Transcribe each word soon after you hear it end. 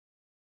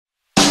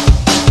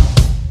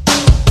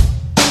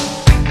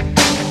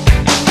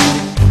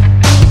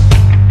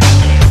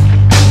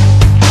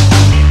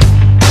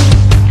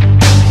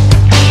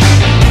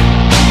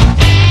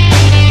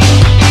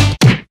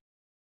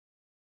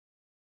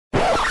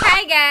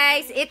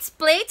guys, it's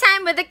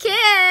playtime with the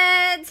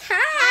kids.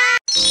 Hi!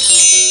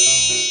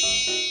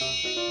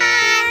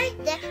 Hi!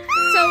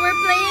 So we're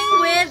playing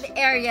with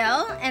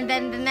Ariel, and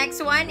then the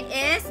next one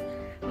is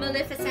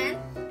Maleficent,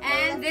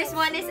 and this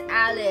one is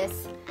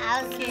Alice.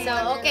 Okay. So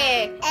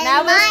okay,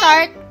 now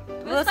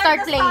we'll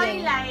start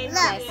playing.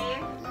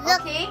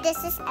 Look, Okay. this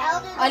is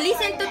Elder. Oh,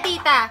 listen to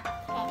Tita.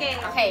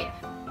 Okay.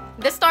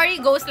 The story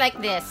goes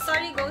like this.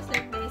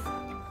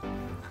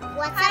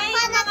 Once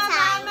upon a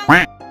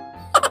time.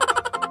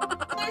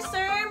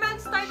 Sir,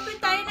 mag-start po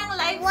tayo ng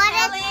live What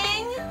if-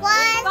 selling.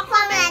 Once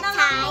upon a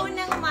time.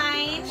 Unang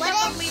mine. What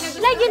Kapag if- may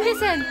nagustuhan Like and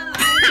listen. ng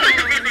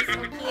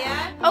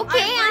items.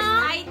 Okay, Our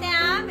first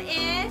item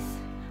is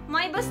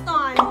my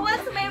baston. Who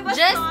wants my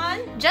baston?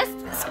 Just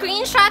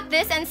screenshot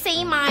this and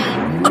say mine.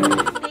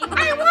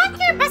 I want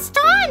your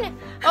baston.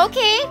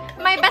 Okay,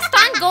 my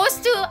baston goes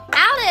to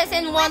Alice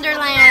in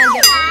Wonderland.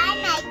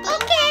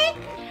 Okay,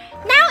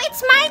 now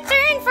it's my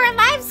turn for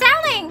live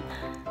selling.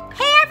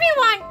 Hey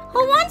everyone,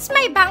 who wants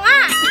my banga?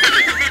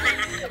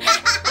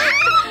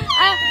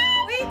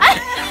 Wait.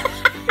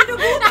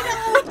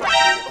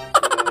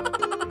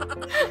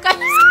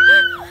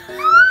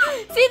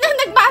 Sino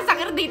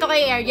nagbasakir dito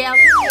kay Ariel?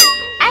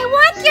 I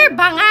want your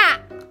banga.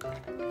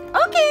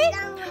 Okay,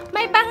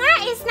 my banga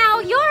is now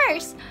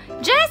yours.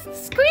 Just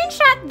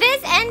screenshot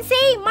this and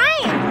say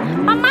mine.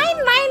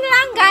 Mine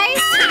lang,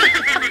 guys.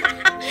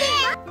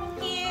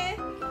 Okay.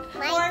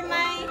 For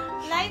my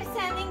live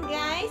selling,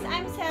 guys,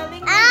 I'm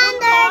selling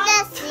Under the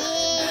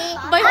sea.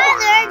 By-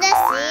 Under the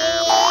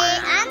sea.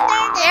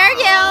 Under the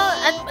Ariel,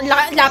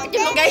 lapit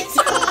yun mo, guys.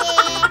 sea.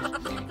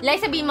 Like,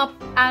 sabihin mo,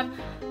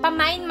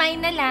 pamine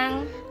na lang.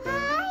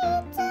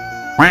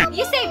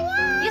 You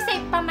say,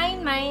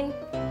 pamine.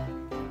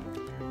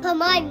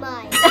 Pamay.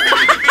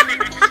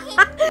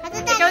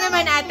 Ikaw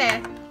naman, ate.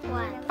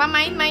 What?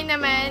 Pamine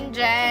naman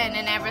dyan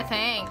and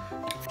everything.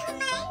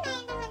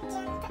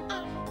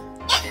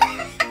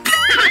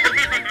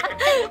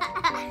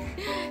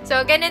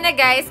 So, ganun na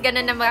guys.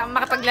 Ganun na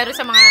makapaglaro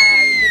sa mga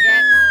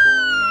juguettes.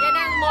 Yan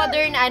ang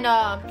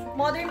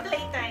modern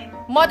playtime.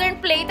 modern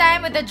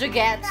playtime with the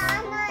juguettes.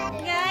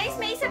 Guys,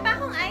 may isa pa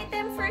akong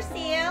item for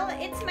sale.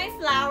 It's my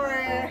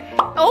flower.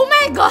 Oh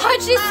my God!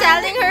 She's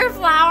selling her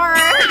flower!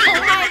 Oh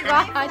my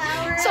God!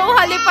 So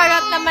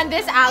haliparot naman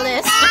this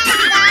Alice.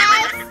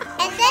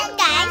 And then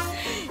guys.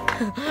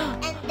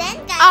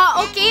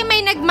 Okay,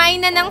 may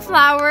nag-mine na ng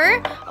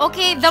flower.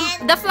 Okay, the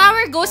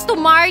flower goes to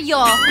Mario.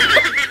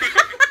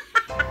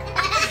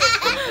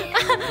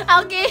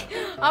 Okay.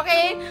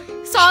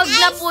 Solved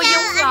na po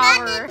yung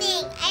flower.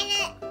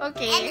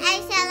 Okay. And I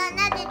sell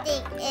another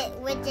thing,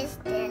 which is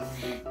this.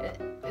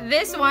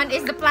 This one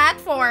is the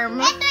platform.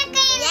 Ito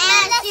kay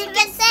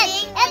Maleficent.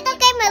 Ito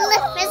kay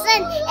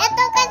Maleficent.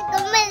 Ito kay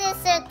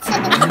Maleficent.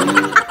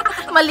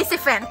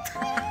 Maleficent.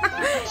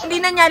 Hindi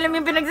na niya alam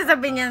yung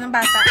pinagsasabi niya ng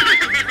bata.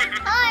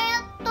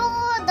 Ay, ito.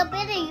 The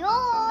video.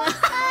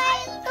 Ay,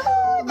 ito.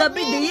 The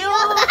video.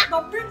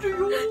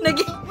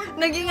 Naging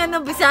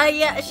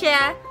Bisaya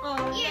siya. Oh,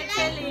 live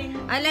selling.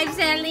 Live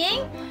selling.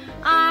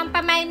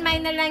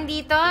 Pamain-main na lang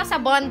dito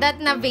sa bondat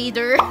na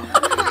Vader.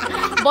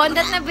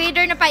 Bondat na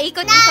Vader na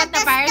paikot-ikot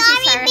na para si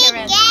Sarah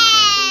Heron.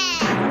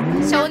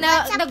 So,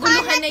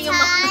 naguluhan na yung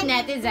mga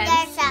netizens.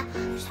 There's a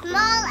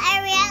small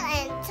area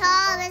and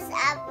tallest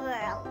up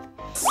world.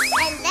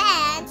 And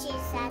then, she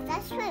says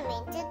that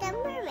swimming to the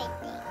mermaid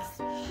things.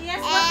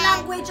 Yes, what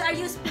language are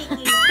you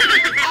speaking?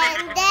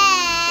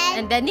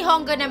 And then,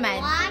 Nihongo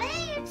naman.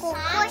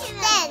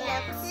 kukusten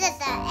to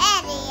the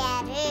area.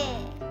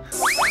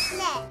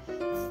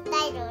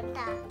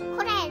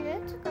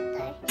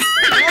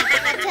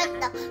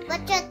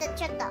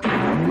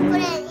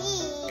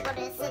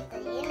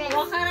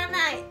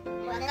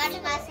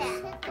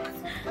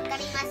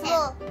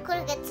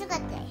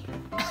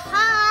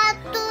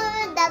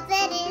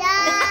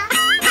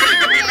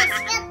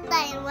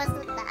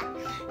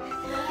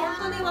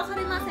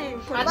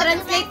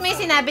 Translate mo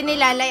yung sinabi ni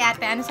Lalay,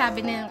 ate. Ano sabi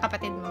ng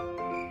kapatid mo?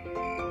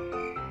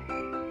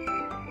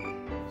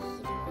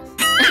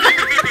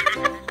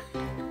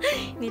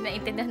 Hindi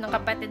naintindihan ng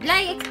kapatid.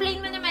 Lai,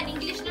 explain mo naman.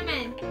 English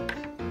naman.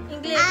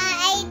 English.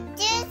 I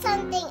do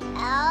something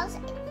else.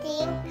 I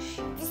think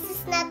this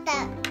is not the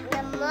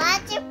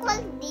magical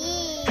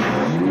thing.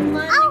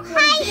 Oh,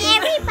 hi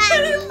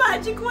everybody.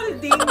 Magical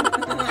ding.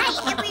 Hi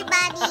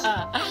everybody.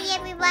 Hi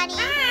everybody.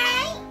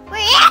 Hi.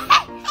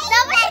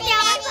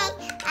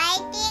 I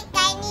think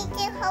I need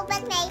to hold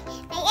back my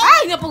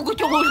Ay, napugot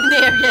yung ulo ni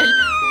Ariel.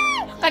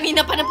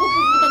 Kanina pa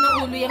napupugutan ng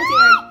ulo yung si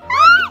Ariel.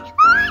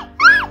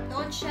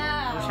 Don't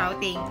shout. No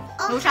shouting.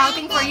 Oh, No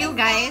shouting hi, for you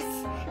guys.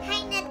 Hi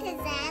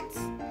netizens.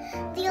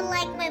 Do you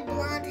like my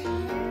blonde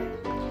hair?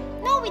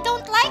 No, we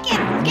don't like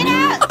it. Get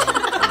out.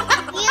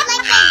 Do you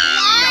like my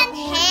blonde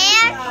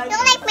hair? Do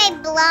you like my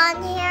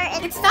blonde hair?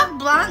 It's not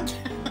blonde.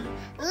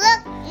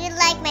 Look, you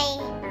like my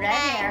Red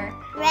hair.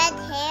 red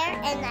hair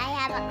and I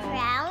have a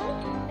crown?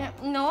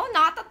 No,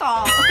 not at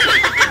all.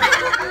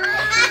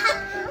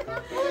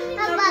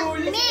 How about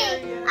me?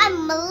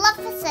 I'm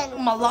Maleficent.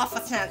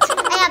 Maleficent.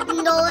 I have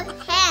no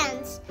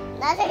hands.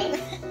 Nothing.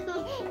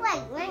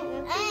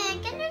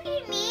 Can you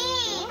give me?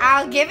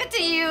 I'll give it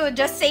to you.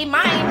 Just say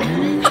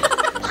mine.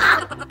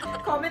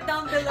 Comment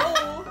down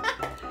below.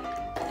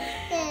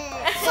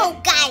 So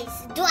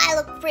guys, do I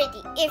look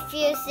pretty? If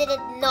you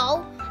didn't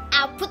know,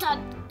 I'll put a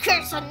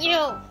curse on you.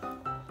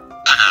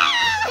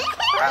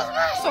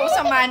 So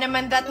sama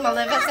naman that,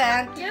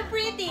 Maleficent. You're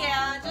pretty,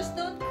 just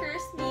don't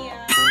curse me,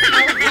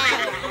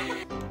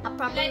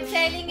 Live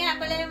selling nga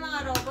pala yung mga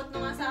robot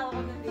ng asawa ko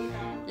na dito.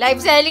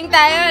 Live selling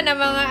tayo ng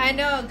mga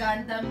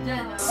Gundam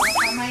dyan.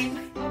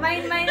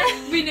 Pamain-main na.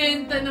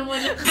 Binenta naman.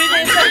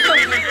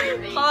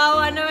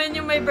 Kawawa naman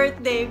yung may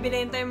birthday.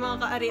 Binenta yung mga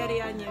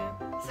kaari-arian niya.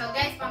 So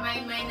guys,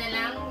 pamain-main na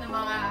lang ng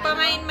mga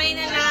Pamain-main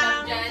na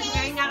lang.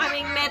 Meron nga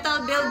kaming metal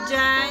build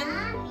dyan.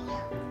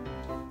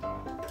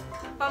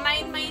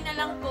 Pamain-main na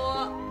lang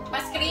po.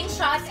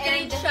 Pa-screenshot.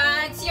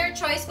 Screenshot. It's your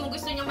choice kung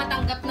gusto nyo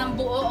matanggap ng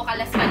buo o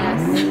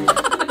kalas-kalas.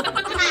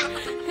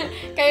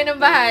 Kayo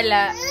nang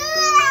bahala.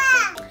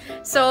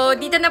 So,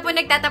 dito na po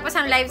nagtatapos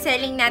ang live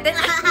selling natin.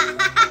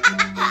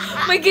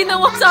 May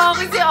ginawa sa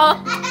akin si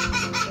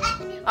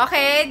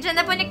Okay, dyan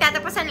na po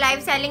nagtatapos ang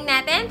live selling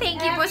natin.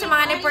 Thank you po sa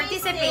mga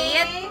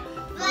nag-participate.